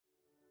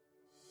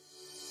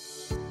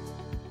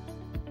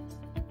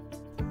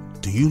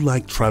Do you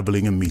like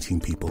traveling and meeting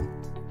people?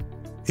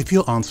 If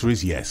your answer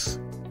is yes,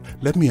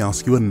 let me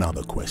ask you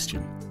another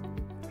question.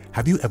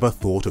 Have you ever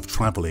thought of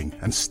traveling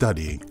and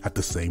studying at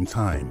the same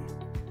time?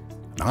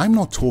 Now, I'm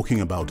not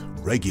talking about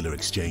regular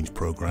exchange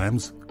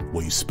programs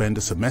where you spend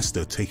a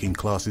semester taking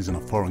classes in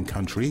a foreign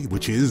country,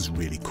 which is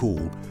really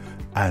cool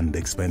and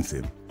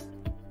expensive.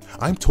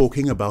 I'm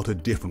talking about a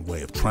different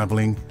way of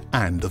traveling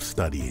and of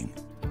studying,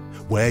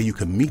 where you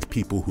can meet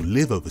people who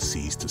live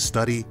overseas to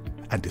study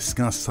and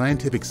discuss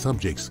scientific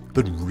subjects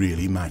that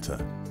really matter,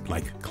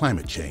 like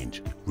climate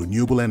change,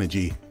 renewable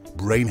energy,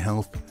 brain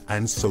health,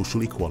 and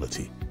social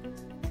equality.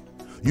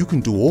 You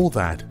can do all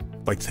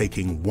that by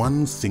taking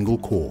one single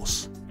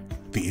course,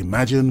 the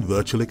Imagine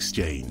Virtual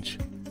Exchange.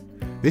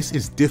 This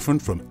is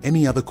different from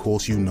any other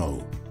course you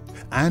know,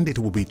 and it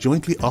will be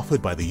jointly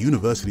offered by the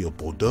University of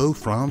Bordeaux,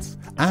 France,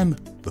 and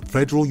the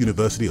Federal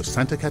University of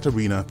Santa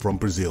Catarina from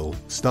Brazil,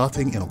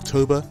 starting in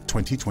October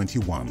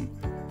 2021.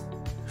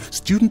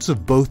 Students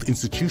of both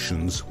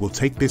institutions will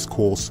take this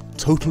course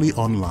totally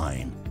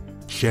online,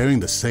 sharing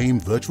the same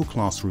virtual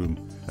classroom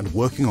and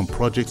working on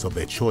projects of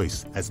their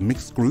choice as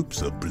mixed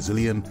groups of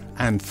Brazilian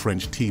and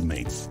French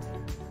teammates.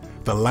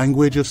 The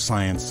language of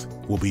science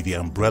will be the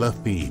umbrella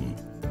theme,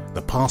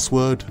 the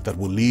password that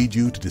will lead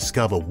you to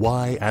discover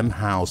why and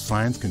how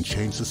science can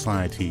change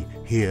society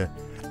here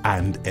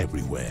and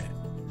everywhere.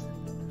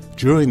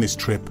 During this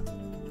trip,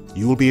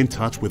 you will be in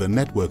touch with a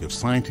network of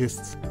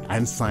scientists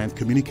and science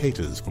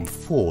communicators from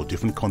 4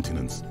 different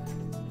continents.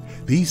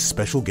 These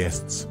special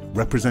guests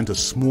represent a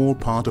small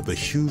part of the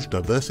huge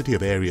diversity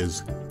of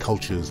areas,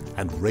 cultures,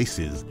 and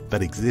races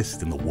that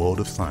exist in the world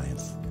of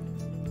science.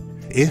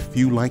 If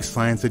you like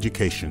science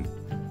education,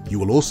 you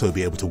will also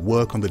be able to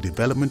work on the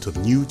development of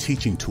new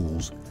teaching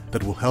tools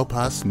that will help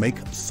us make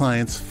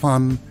science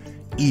fun,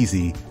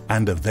 easy,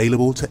 and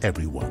available to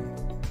everyone.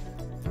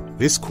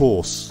 This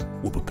course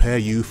will prepare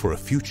you for a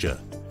future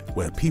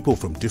where people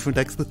from different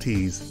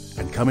expertise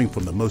and coming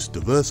from the most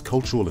diverse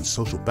cultural and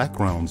social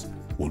backgrounds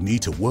will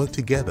need to work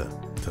together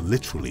to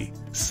literally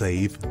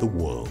save the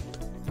world.